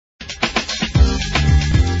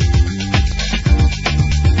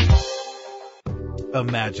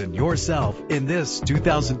Imagine yourself in this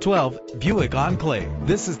 2012 Buick Enclave.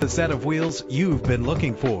 This is the set of wheels you've been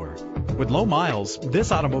looking for. With low miles,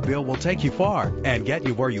 this automobile will take you far and get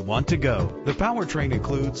you where you want to go. The powertrain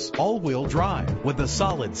includes all-wheel drive with a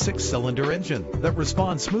solid 6-cylinder engine that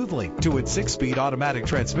responds smoothly to its 6-speed automatic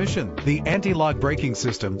transmission. The anti-lock braking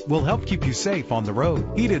system will help keep you safe on the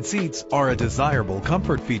road. Heated seats are a desirable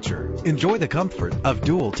comfort feature. Enjoy the comfort of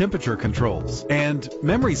dual temperature controls, and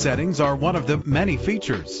memory settings are one of the many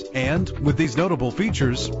features. And with these notable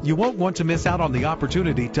features, you won't want to miss out on the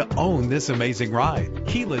opportunity to own this amazing ride.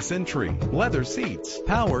 Keyless entry, leather seats,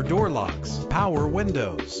 power door locks, power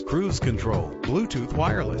windows, cruise control, Bluetooth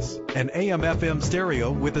wireless, an AM/FM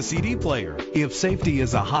stereo with a CD player. If safety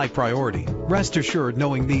is a high priority, rest assured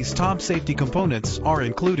knowing these top safety components are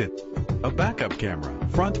included: a backup camera,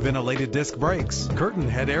 front ventilated disc brakes, curtain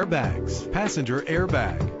head airbags, passenger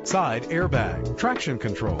airbag, side airbag, traction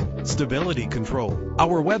control, stability control.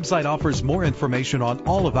 Our website offers more information on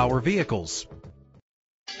all of our vehicles.